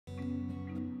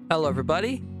Hello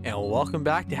everybody, and welcome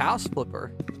back to House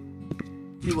Flipper.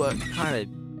 See what kind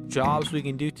of jobs we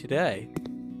can do today.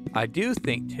 I do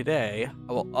think today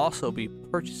I will also be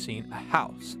purchasing a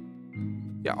house.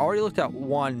 Yeah, I already looked at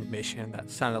one mission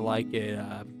that sounded like it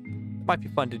might be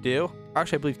fun to do.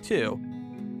 Actually, I believe two.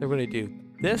 They're going to do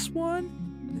this one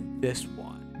and this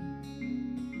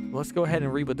one. Let's go ahead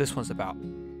and read what this one's about.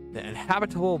 The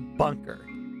Inhabitable Bunker.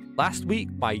 Last week,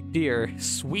 my dear,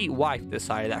 sweet wife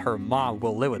decided that her mom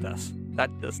will live with us.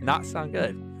 That does not sound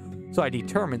good. So I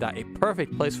determined that a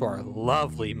perfect place for our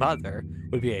lovely mother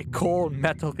would be a cold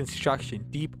metal construction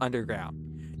deep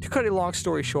underground. To cut a long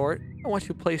story short, I want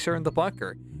to place her in the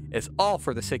bunker. It's all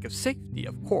for the sake of safety,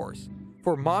 of course.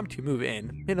 For mom to move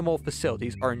in, minimal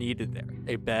facilities are needed there.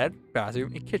 A bed,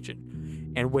 bathroom, and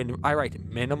kitchen. And when I write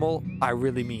minimal, I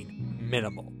really mean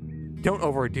minimal. Don't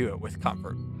overdo it with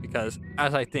comfort, because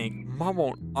as I think, mom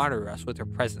won't honor us with her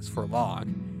presence for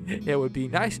long. It would be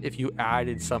nice if you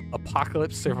added some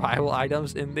apocalypse survival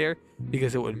items in there,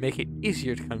 because it would make it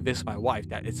easier to convince my wife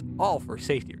that it's all for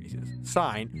safety reasons.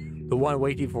 Signed, the one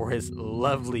waiting for his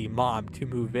lovely mom to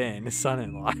move in,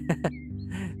 son-in-law.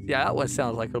 Yeah, that one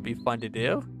sounds like it'll be fun to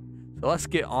do. So let's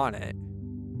get on it.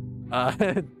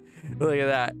 Look at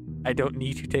that. I don't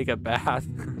need to take a bath.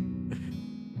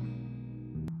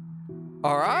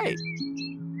 All right.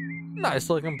 Nice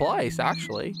looking place,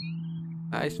 actually.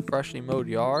 Nice, freshly mowed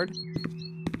yard.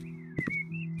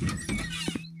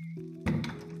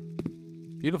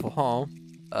 Beautiful home.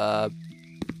 Oh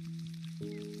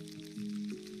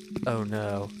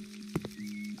no.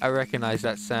 I recognize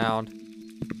that sound.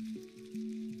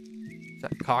 Is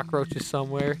that cockroaches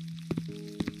somewhere?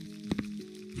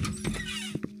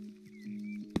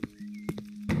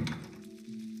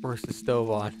 Where's the stove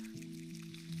on?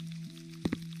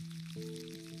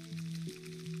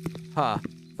 Huh. I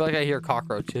feel like I hear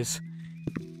cockroaches.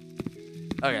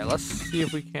 Okay, let's see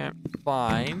if we can't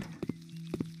find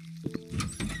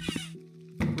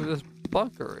where this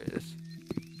bunker is.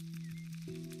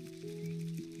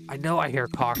 I know I hear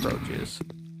cockroaches.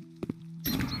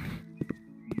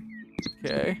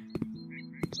 Okay.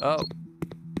 Oh.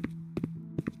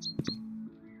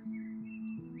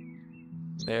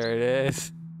 There it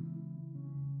is.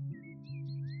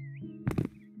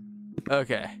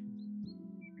 Okay.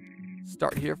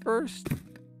 Start here first.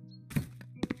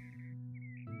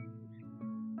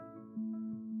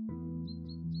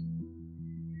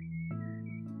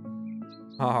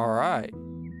 All right.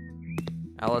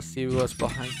 Now let's see what's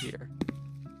behind here.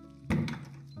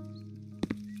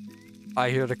 I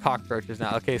hear the cockroaches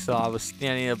now. Okay, so I was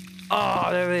standing up.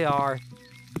 Oh, there they are.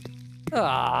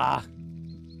 Ah.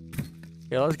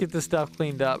 Okay, let's get this stuff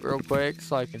cleaned up real quick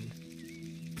so I can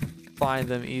find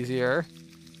them easier.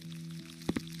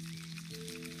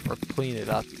 Or clean it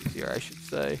up easier, I should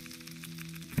say.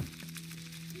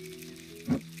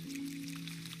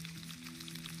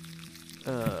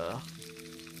 Oh,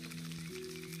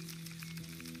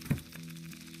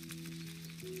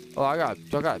 do I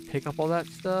gotta pick up all that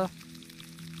stuff?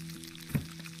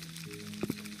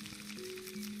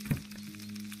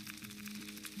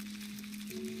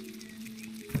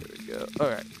 There we go.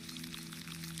 Alright.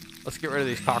 Let's get rid of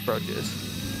these cockroaches.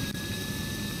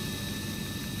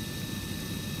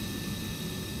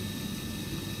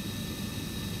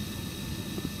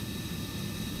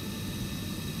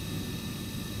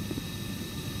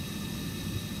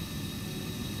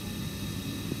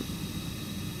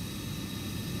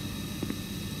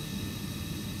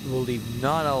 We'll leave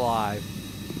none alive.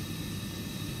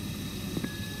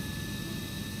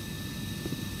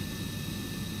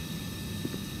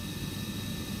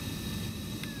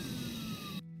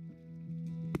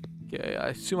 Okay, I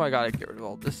assume I gotta get rid of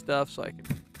all this stuff so I can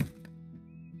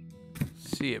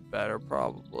see it better,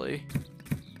 probably.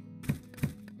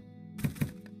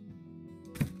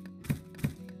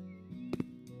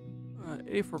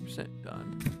 84%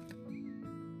 done.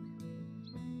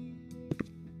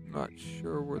 Not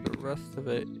sure where the rest of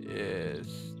it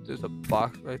is. There's a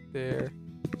box right there.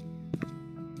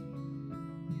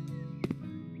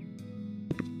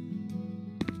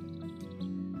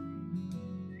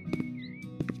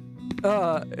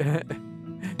 I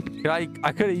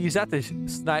could have used that to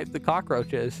snipe the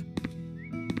cockroaches.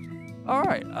 All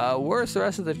right, where's the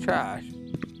rest of the trash?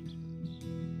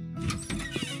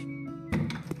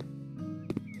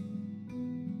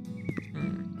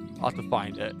 I'll have to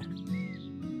find it.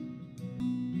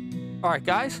 Alright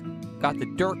guys, got the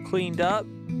dirt cleaned up,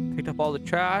 picked up all the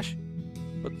trash,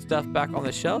 put the stuff back on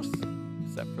the shelves,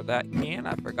 except for that can.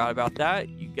 I forgot about that.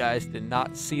 You guys did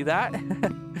not see that.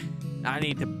 I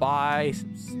need to buy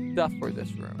some stuff for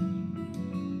this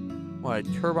room. What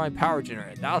a turbine power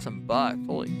generator, $1,000.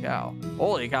 Holy cow.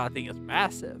 Holy cow, that thing is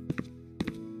massive.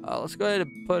 Let's go ahead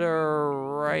and put her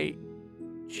right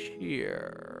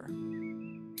here.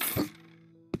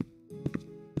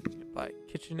 By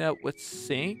kitchenette with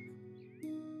sink.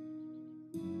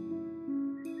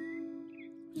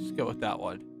 Let's go with that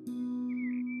one.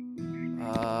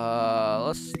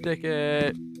 Let's stick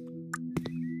it.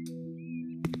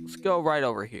 Let's go right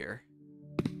over here.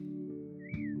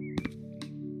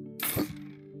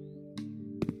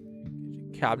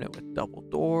 Kitchen cabinet with double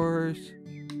doors.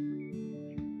 There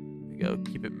we go.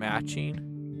 Keep it matching.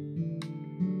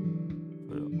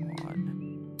 Put it on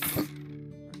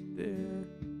right there.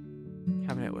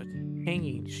 Cabinet with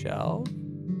hanging shelf.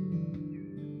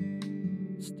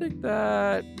 Stick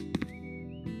that.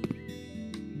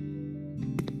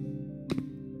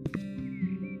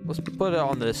 Let's put it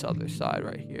on this other side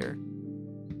right here.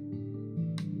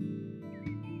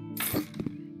 There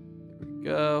we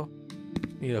go.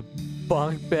 Need a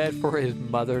bunk bed for his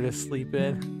mother to sleep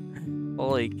in.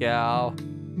 Holy cow.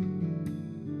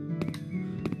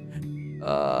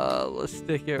 Let's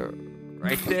stick it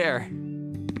right there.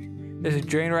 There's a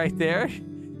drain right there.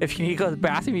 If you need to go to the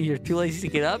bathroom and you're too lazy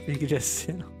to get up, you can just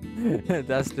sit on.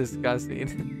 That's disgusting.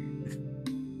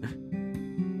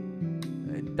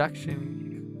 Induction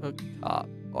cooktop.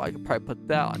 Oh, I could probably put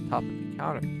that on top of the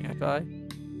counter, can't I?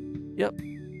 Yep.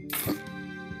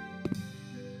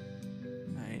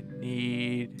 I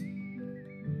need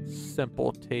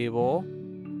simple table.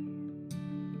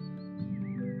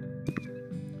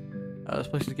 This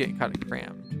place is getting kind of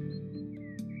crammed.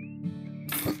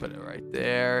 Put it right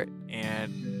there,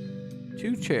 and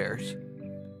 2 chairs.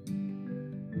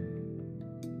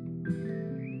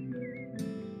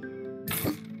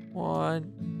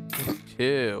 One, and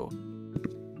 2.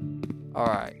 All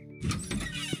right.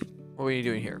 What are you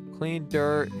doing here? Clean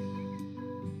dirt.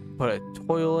 Put a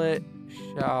toilet,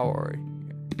 shower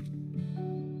here.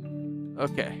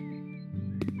 Okay.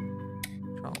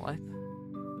 Turn on the lights.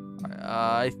 All right,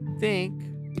 I think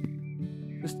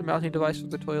this is the mounting device for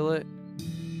the toilet.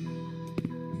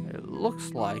 It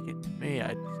looks like it to me,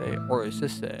 I'd say. Or is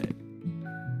this it?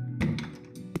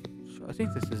 So I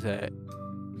think this is it.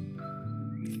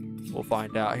 We'll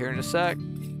find out here in a sec.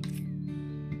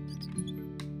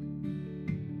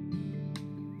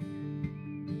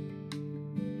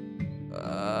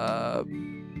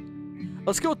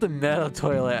 Let's go with the metal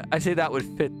toilet. I say that would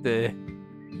fit the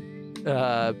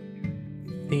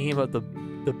theme of the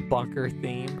bunker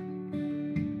theme.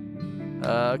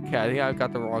 Okay, I think I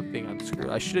got the wrong thing unscrewed.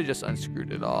 I should have just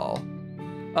unscrewed it all.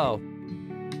 Oh,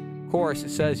 of course, it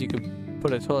says you can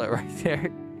put a toilet right there.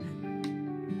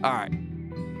 All right,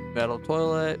 metal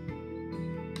toilet.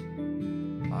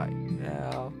 Right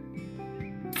now.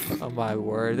 Oh my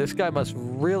word, this guy must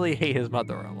really hate his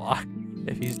mother-in-law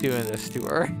if he's doing this to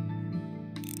her.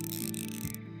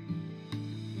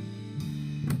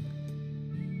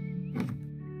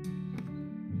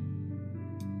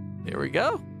 There we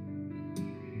go.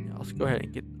 Now let's go ahead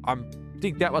and get. I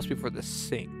think that must be for the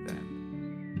sink then.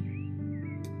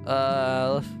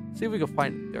 Let's see if we can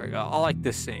find. There we go. I like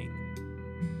this sink.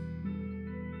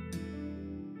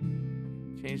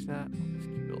 Change that. Let's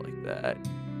keep it like that.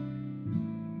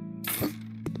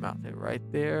 Mount it right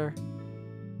there.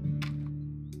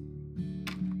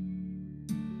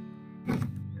 I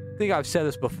think I've said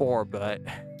this before, but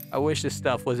I wish this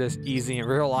stuff was as easy in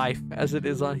real life as it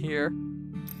is on here.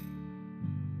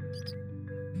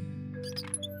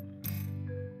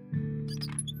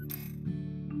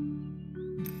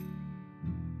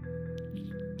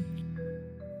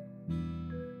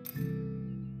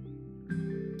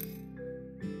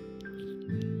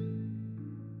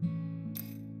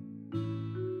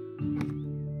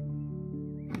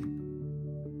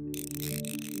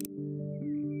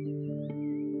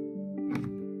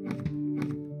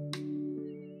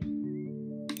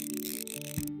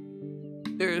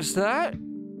 There's that.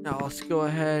 Now let's go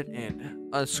ahead and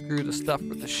unscrew the stuff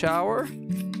for the shower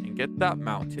and get that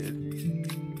mounted.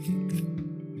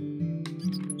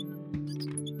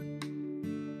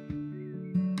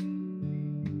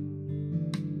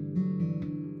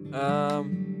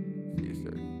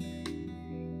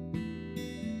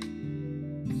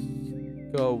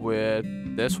 Let's go with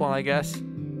this one, I guess.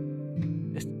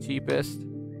 It's the cheapest.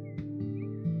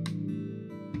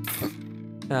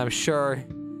 And I'm sure,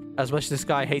 as much as this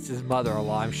guy hates his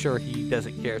mother-in-law, I'm sure he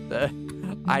doesn't care if the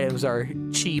items are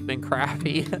cheap and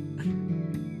crappy.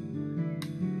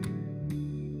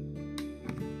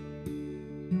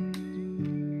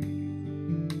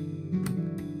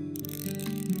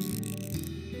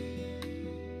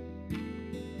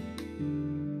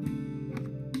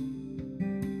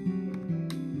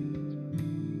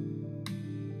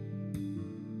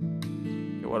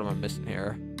 what am I missing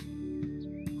here?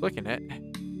 Clicking it.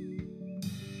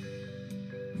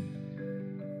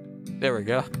 There we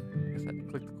go. I guess I had to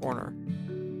click the corner.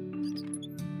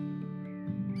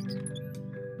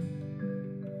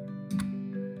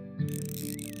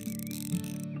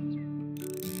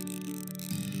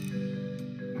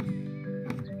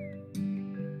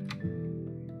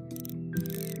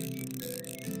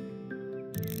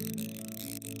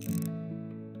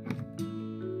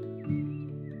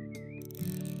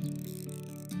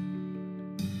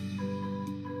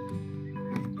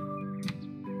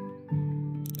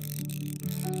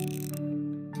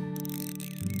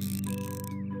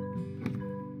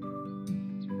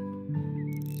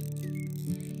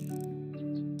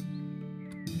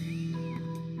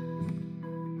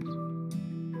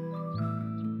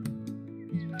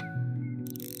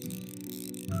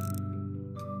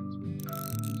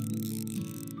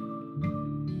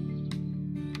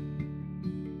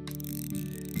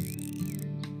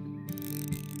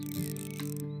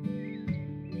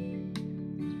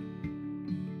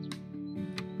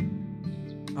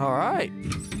 All right,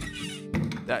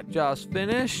 that job's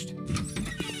finished.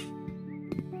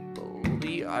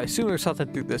 I assume there's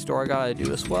something through this door I gotta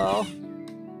do as well.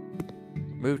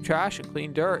 Move trash and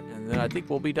clean dirt, and then I think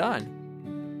we'll be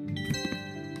done.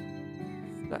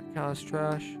 Does that count as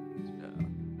trash? Yeah.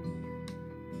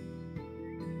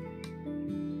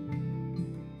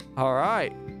 All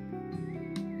right,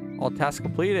 all tasks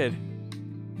completed.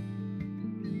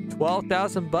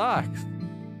 12,000 bucks.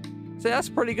 So that's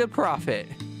pretty good profit.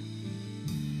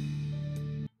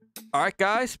 Alright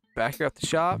guys, back here at the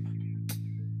shop.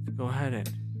 Let's go ahead and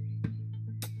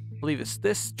I believe it's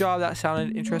this job that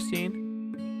sounded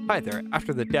interesting. Hi there,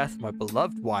 after the death of my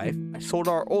beloved wife, I sold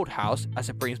our old house as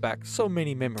it brings back so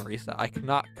many memories that I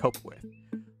cannot cope with.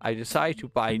 I decided to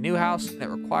buy a new house and it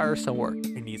requires some work.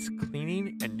 It needs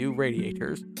cleaning and new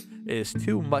radiators. It is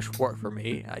too much work for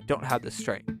me and I don't have the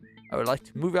strength. I would like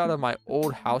to move out of my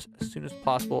old house as soon as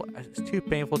possible as it's too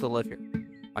painful to live here.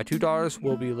 My 2 daughters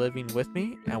will be living with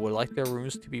me and would like their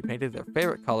rooms to be painted their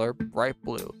favorite color, bright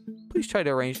blue. Please try to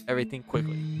arrange everything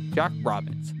quickly. Jack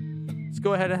Robbins. Let's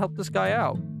go ahead and help this guy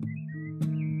out.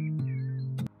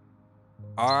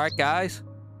 Alright guys.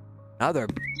 Another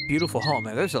beautiful home.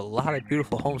 Man, there's a lot of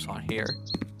beautiful homes on here.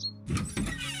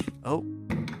 Oh,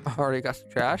 I already got some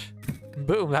trash.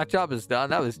 Boom, that job is done.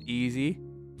 That was easy.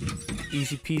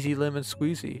 Easy peasy lemon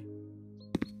squeezy.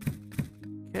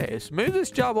 Okay, so maybe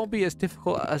this job won't be as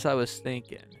difficult as I was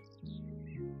thinking.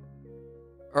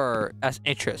 Or as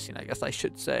interesting, I guess I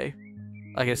should say.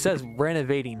 Like it says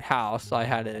renovating house, so I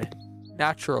had to...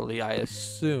 Naturally, I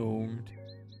assumed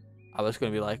I was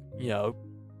going to be like, you know,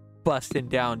 busting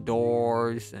down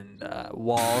doors and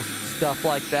walls and stuff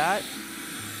like that.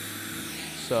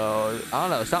 So, I don't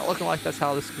know. It's not looking like that's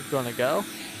how this is going to go.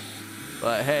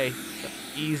 But hey,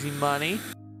 easy money.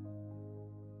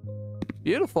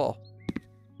 Beautiful.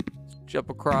 Jump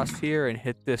across here and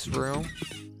hit this room.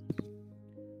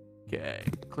 Okay,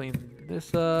 clean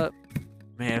this up.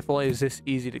 Man, if only it was this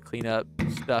easy to clean up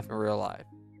stuff in real life.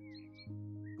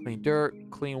 Clean dirt,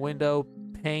 clean window,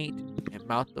 paint, and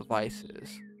mount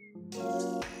devices.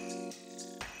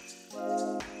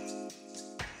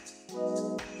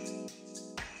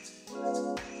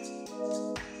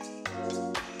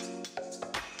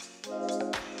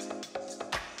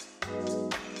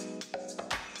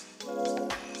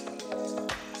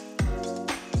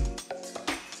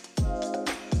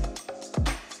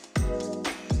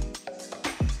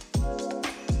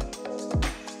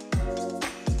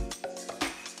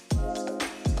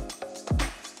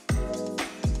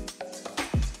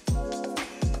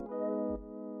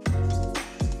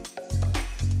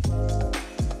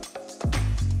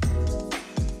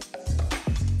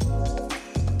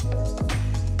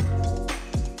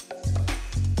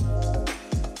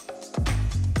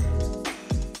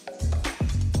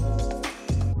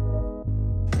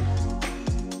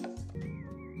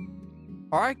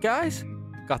 Alright guys,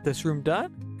 got this room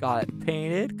done, got it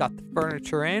painted, got the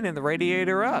furniture in and the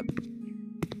radiator up.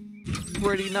 It's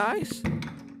pretty nice.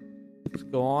 Let's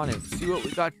go on and see what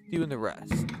we got to do in the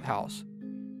rest of the house.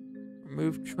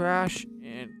 Remove trash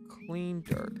and clean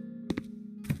dirt.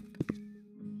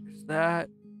 There's that.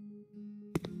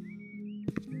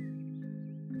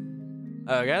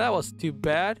 Okay, that wasn't too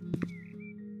bad.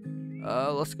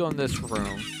 Let's go in this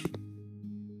room.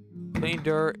 Clean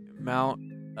dirt, mount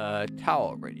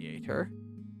towel radiator.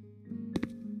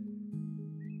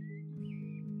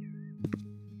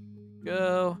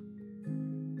 Go.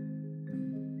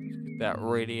 Let's get that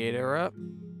radiator up.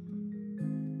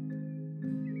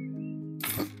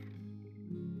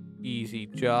 Easy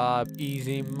job,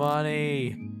 easy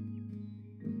money.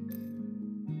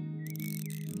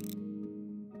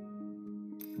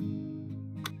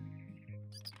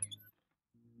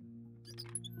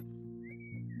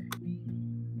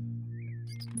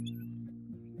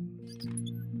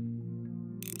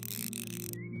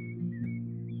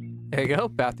 There you go.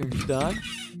 Bathroom's done.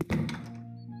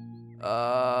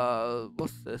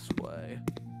 What's this way?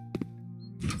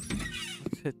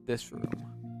 Let's hit this room.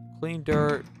 Clean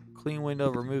dirt, clean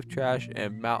window, remove trash,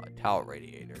 and mount a towel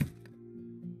radiator.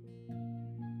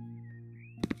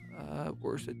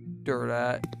 Where's the dirt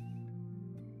at?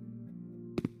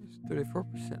 There's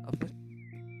 34% of it.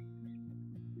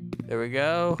 There we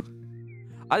go.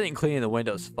 I think cleaning the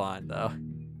window's fun, though.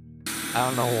 I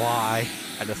don't know why.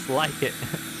 I just like it.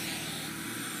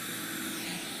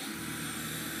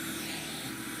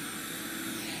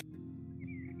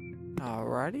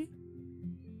 Alrighty.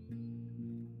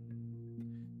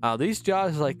 These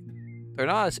jobs, like, they're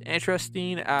not as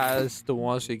interesting as the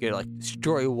ones where you get, like,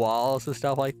 destroy walls and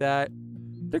stuff like that.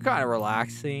 They're kind of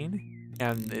relaxing,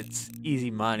 and it's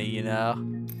easy money, you know?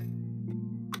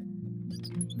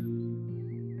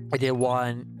 I did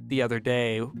one the other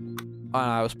day when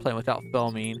I was playing without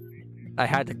filming. I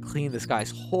had to clean this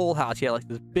guy's whole house. He had, like,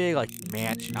 this big, like,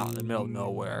 mansion out in the middle of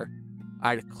nowhere. I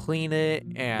had to clean it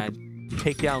and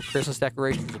take down Christmas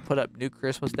decorations and put up new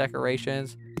Christmas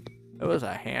decorations. It was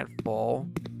a handful.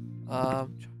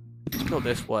 Let's go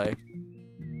this way.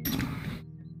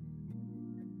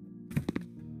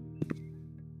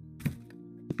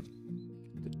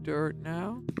 The dirt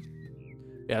now.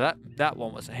 Yeah, that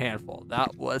one was a handful.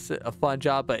 That wasn't a fun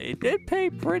job, but it did pay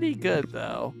pretty good,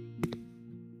 though.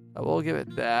 I will give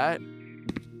it that.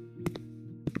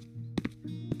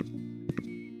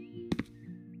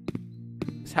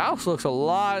 This house looks a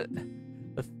lot...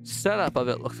 The setup of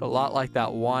it looks a lot like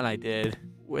that one I did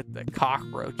with the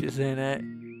cockroaches in it.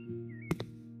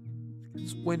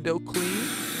 This window clean.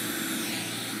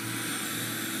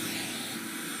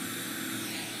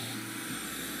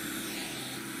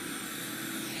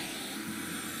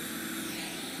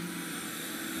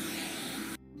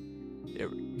 There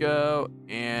we go.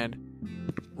 And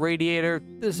radiator.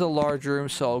 This is a large room,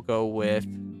 so I'll go with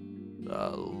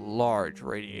the large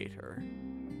radiator.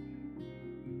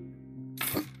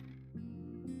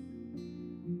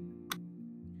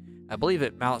 I believe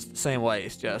it mounts the same way.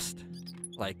 It's just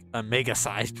like a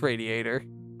mega-sized radiator.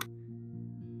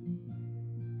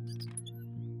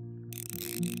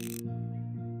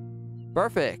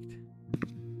 Perfect.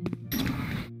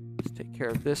 Let's take care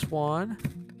of this one.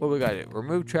 What we gotta do?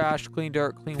 Remove trash, clean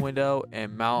dirt, clean window,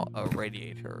 and mount a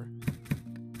radiator.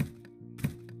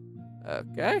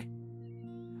 Okay.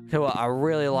 So what I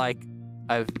really like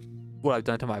what I've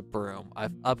done to my broom.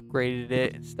 I've upgraded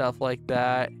it and stuff like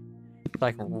that. So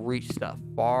I can reach stuff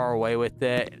far away with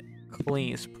it, and it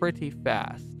cleans pretty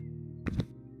fast.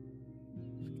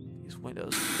 These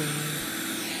windows clean.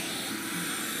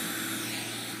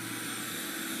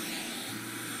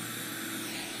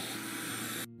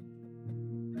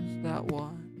 There's that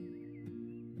one.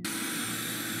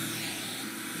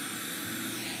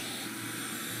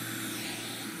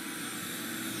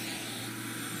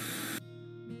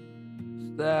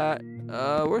 There's that.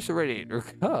 Where's the radiator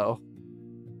go?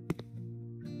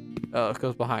 Oh, it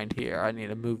goes behind here. I need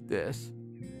to move this.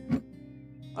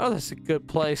 Oh, that's a good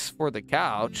place for the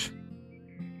couch.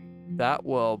 That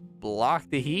will block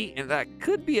the heat, and that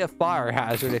could be a fire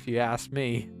hazard if you ask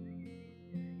me.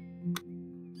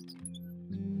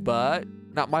 But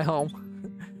not my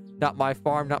home. Not my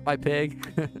farm, not my pig.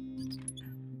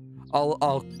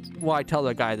 When I tell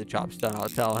the guy the job's done, I'll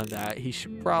tell him that he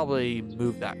should probably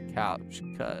move that couch,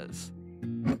 because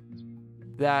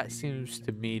that seems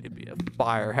to me to be a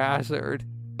fire hazard.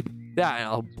 That, and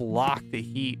I'll block the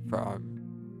heat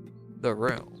from the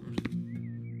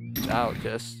room. That'll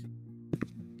just...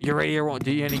 Your radiator won't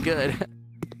do you any good.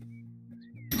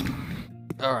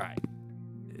 Alright.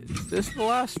 Is this the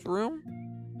last room?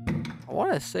 I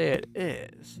want to say it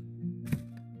is.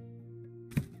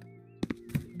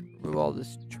 Remove all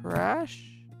this trash.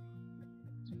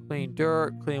 Clean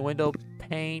dirt, clean window,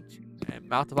 paint, and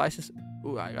mount devices.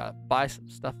 Ooh, I gotta buy some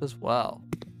stuff as well.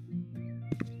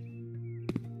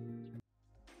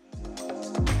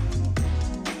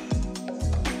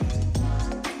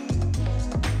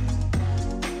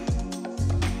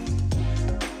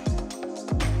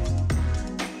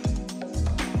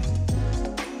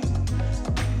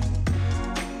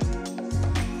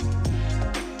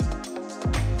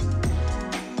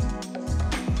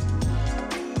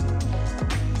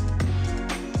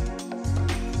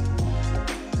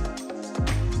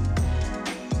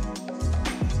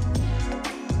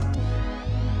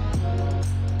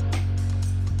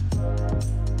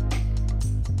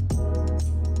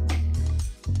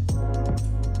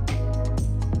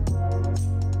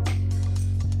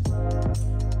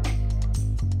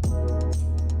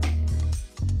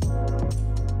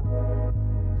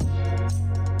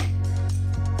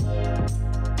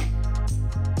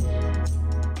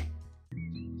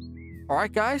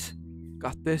 Alright, guys.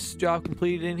 Got this job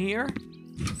completed in here.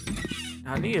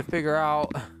 Now I need to figure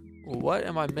out, what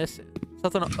am I missing?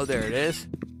 Something. Oh, there it is.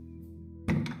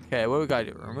 Okay, what do we gotta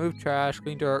do? Remove trash,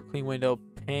 clean dirt, clean window,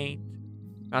 paint,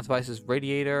 mount devices,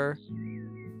 radiator,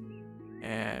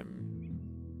 and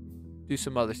do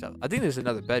some other stuff. I think there's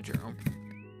another bedroom.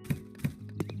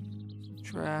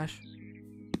 Trash.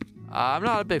 I'm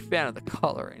not a big fan of the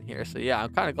color in here, so yeah,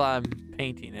 I'm kind of glad I'm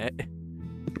painting it.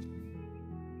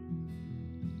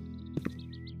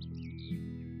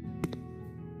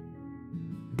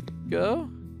 Go.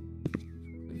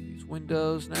 Clean these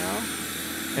windows now.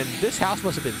 And this house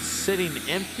must have been sitting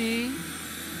empty,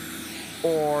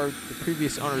 or the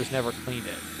previous owners never cleaned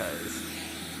it, because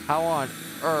how on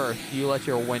earth do you let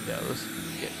your windows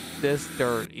get this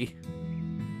dirty?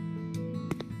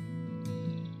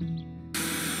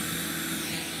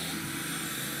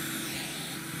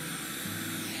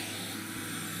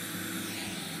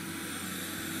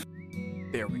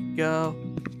 There we go.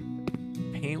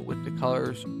 Paint with the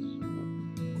colors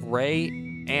gray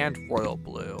and royal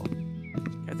blue.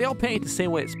 Okay, they all paint the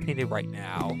same way it's painted right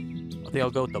now. I think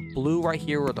I'll go with the blue right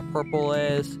here where the purple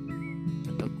is,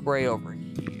 and the gray over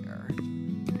here.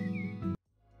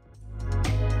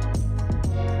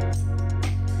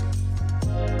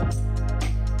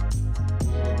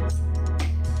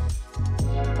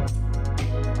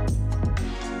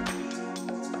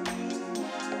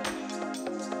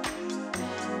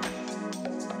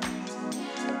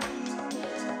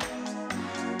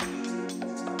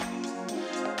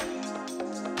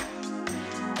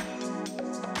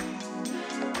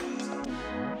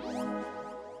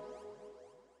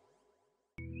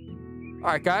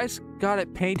 Alright guys, got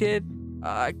it painted.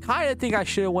 I kind of think I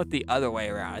should have went the other way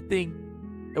around. I think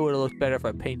it would have looked better if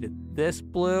I painted this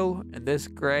blue and this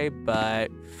gray,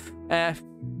 but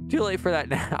too late for that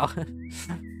now.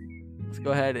 Let's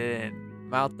go ahead and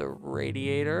mount the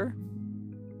radiator.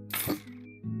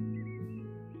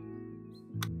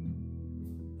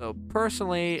 So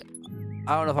personally,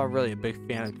 I don't know if I'm really a big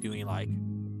fan of doing like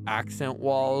accent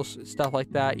walls and stuff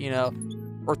like that, you know,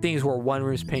 or things where one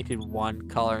room's painted one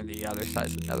color and the other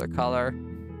side's another color.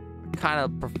 I kind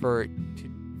of prefer it to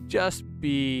just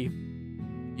be,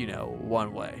 you know,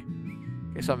 one way.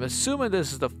 Okay, so I'm assuming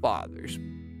this is the father's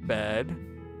bed.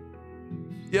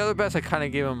 The other beds, I kind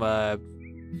of give him a,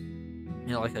 you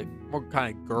know, like a more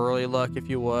kind of girly look, if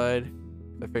you would.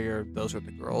 I figure those are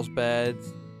the girls'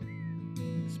 beds.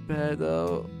 This bed,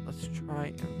 though, let's try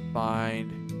and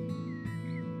find.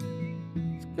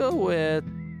 Let's go with.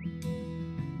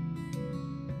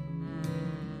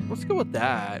 Let's go with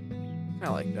that. Kind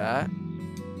of like that.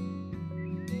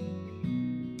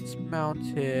 Let's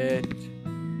mount it. Let's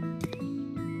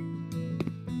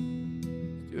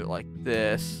do it like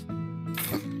this.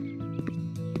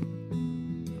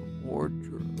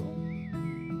 Wardrobe.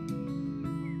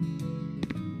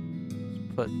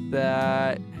 Let's put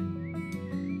that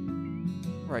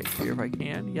right here if I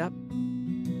can. Yep.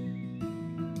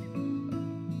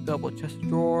 Double chest of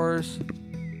drawers.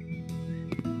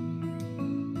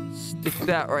 Stick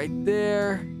that right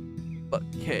there.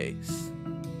 Bookcase.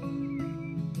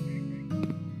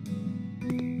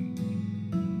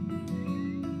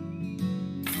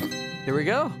 Here we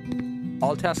go.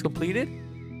 All tasks completed.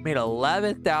 Made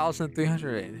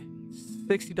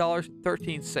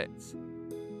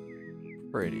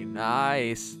 $11,360.13. Pretty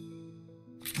nice.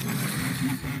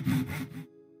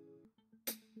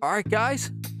 Alright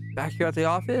guys, back here at the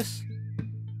office.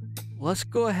 Let's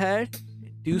go ahead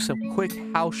do some quick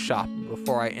house shopping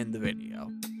before I end the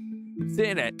video.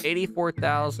 Sitting at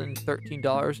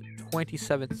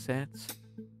 $84,013.27.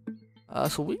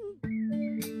 So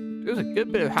there's a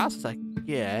good bit of houses I can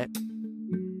get.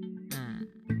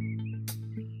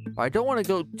 But I don't want to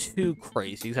go too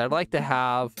crazy because I'd like to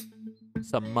have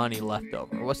some money left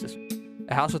over. What's this?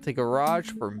 A house with a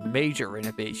garage for major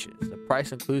renovations. The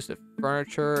price includes the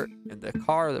furniture and the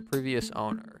car of the previous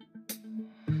owner.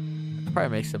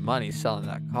 Probably make some money selling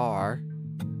that car.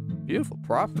 Beautiful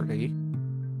property.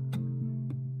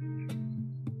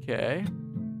 Okay.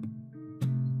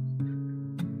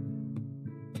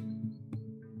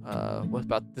 What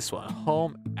about this one?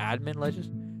 Home admin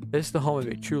legend. This is the home of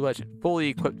a true legend. Fully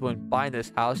equipped when buying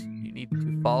this house, you need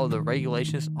to follow the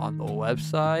regulations on the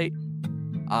website.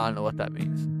 I don't know what that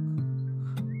means.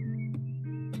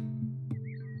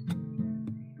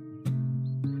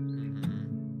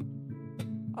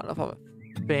 I don't know if I'm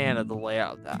a fan of the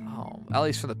layout of that home, at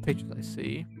least from the pictures I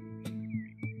see.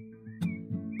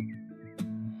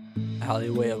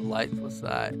 Alleyway of lights, what's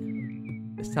that?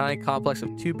 This tiny complex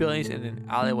of 2 buildings and an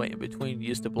alleyway in between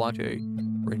used to belong to a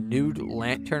renewed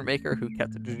lantern maker who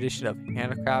kept the tradition of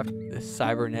handicraft in this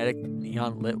cybernetic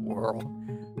neon lit world.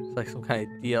 It's like some kind of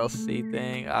DLC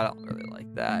thing. I don't really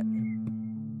like that.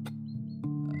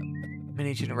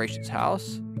 Many generations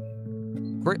house.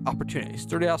 Great opportunity.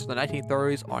 Sturdy house in the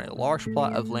 1930s on a large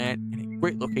plot of land in a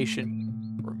great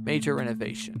location for major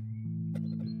renovation.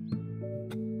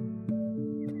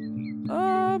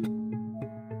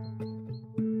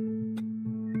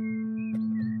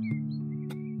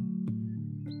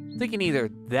 Thinking either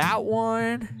that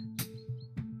one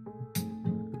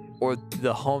or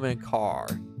the home and car.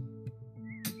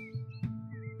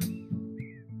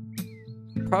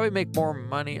 Probably make more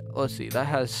money. Let's see, that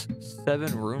has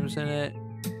 7 rooms in it.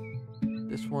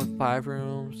 This one 5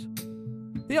 rooms.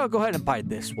 I think I'll go ahead and buy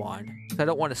this one because I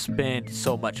don't want to spend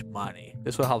so much money.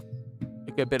 This will have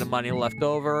a good bit of money left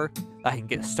over. I can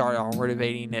get started on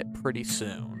renovating it pretty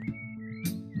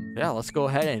soon. Yeah, let's go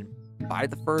ahead and buy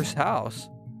the first house.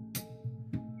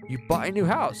 You bought a new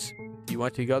house. Do you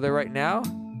want to go there right now?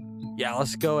 Yeah,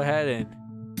 let's go ahead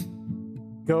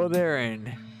and go there and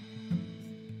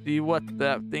see what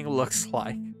that thing looks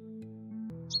like.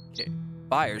 Okay,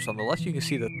 buyers. On the left, you can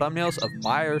see the thumbnails of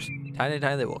buyers. Time to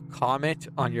time, they will comment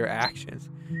on your actions.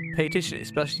 Pay attention,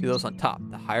 especially to those on top.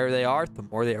 The higher they are, the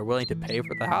more they are willing to pay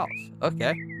for the house.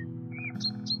 Okay.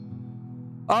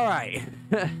 All right.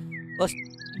 Let's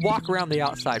walk around the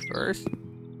outside first.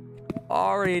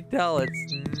 Already tell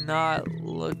it's not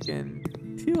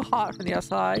looking too hot from the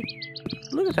outside.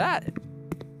 Look at that.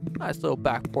 Nice little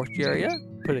back porch area.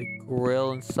 Put a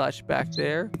grill and such back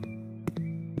there.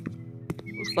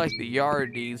 Looks like the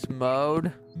yard needs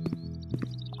mowed.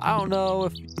 I don't know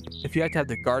if you have to have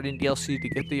the garden DLC to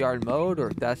get the yard mowed or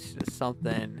if that's just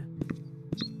something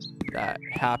that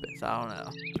happens. I don't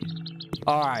know.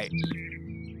 Alright.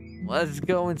 Let's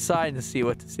go inside and see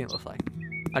what this thing looks like.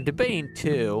 I'm debating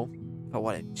too if I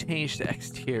want to change the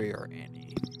exterior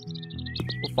any.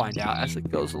 We'll find out as it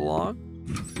goes along.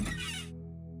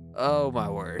 Oh my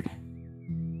word.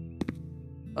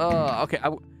 Okay.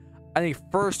 I think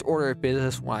first order of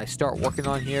business when I start working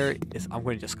on here is I'm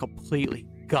going to just completely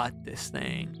gut this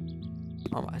thing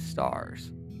on my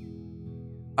stars.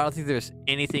 I don't think there's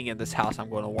anything in this house I'm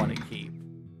going to want to keep.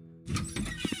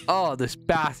 Oh, this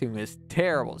bathroom is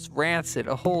terrible. It's rancid.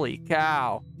 Oh, holy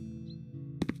cow.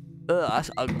 Ugh,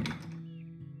 that's ugly.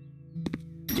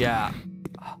 Yeah.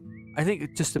 I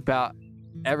think just about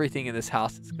everything in this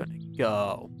house is going to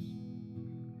go.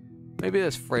 Maybe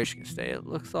this fridge can stay. It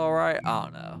looks alright. I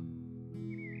don't know.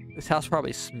 This house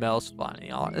probably smells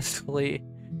funny, honestly.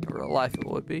 In real life, it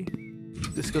would be.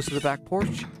 This goes to the back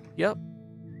porch. Yep.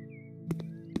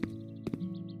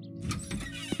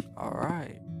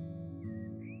 Alright.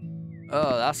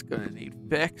 Oh, that's gonna need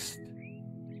fixed.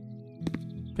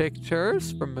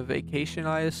 Pictures from a vacation,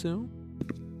 I assume.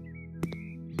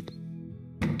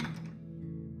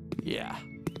 Yeah.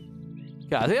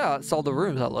 Yeah, I think that's all the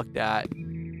rooms I looked at.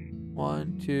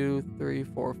 1, 2, 3,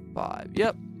 4, 5.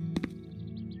 Yep.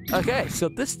 Okay, so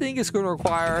this thing is going to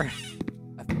require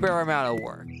a fair amount of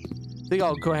work. I think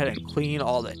I'll go ahead and clean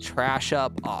all the trash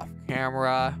up off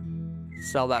camera.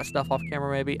 Sell that stuff off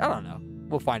camera, maybe. I don't know.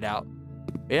 We'll find out.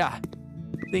 Yeah,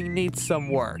 thing needs some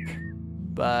work.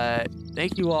 But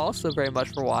thank you all so very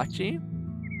much for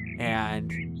watching.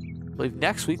 And I believe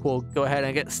next week we'll go ahead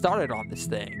and get started on this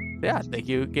thing. Yeah, thank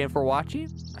you again for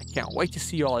watching. I can't wait to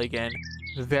see you all again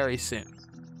very soon.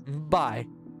 Bye.